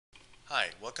Hi,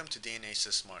 welcome to DNA's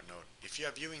SmartNote. If you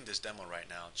are viewing this demo right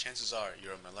now, chances are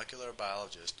you're a molecular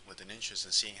biologist with an interest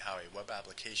in seeing how a web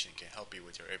application can help you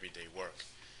with your everyday work.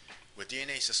 With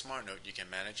DNA's SmartNote, you can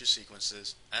manage your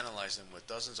sequences, analyze them with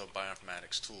dozens of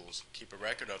bioinformatics tools, keep a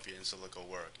record of your in silico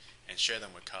work, and share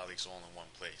them with colleagues all in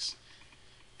one place.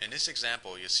 In this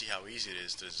example, you'll see how easy it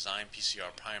is to design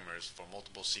PCR primers for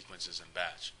multiple sequences in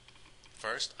batch.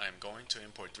 First, I am going to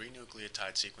import 3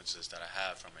 nucleotide sequences that I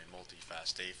have from a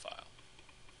multi-FASTA file.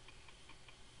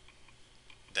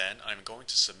 Then I'm going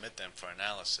to submit them for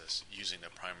analysis using the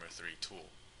Primer3 tool.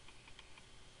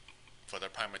 For the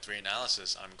Primer3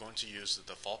 analysis, I'm going to use the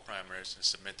default primers and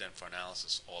submit them for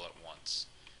analysis all at once.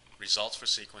 Results for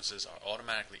sequences are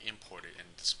automatically imported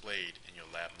and displayed in your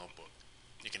lab notebook.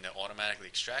 You can then automatically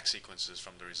extract sequences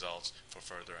from the results for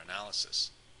further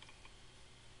analysis.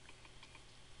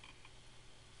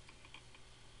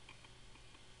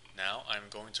 Now I'm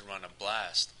going to run a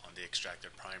blast on the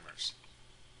extracted primers.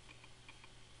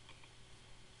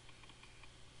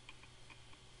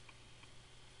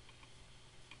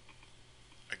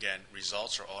 Again,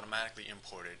 results are automatically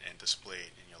imported and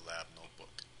displayed in your lab notebook.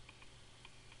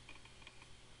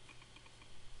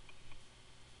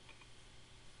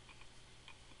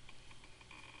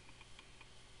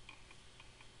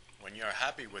 When you are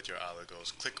happy with your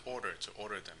oligos, click Order to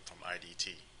order them from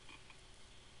IDT.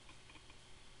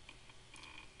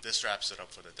 This wraps it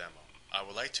up for the demo. I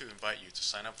would like to invite you to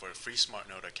sign up for a free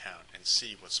SmartNote account and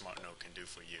see what SmartNote can do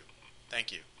for you.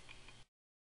 Thank you.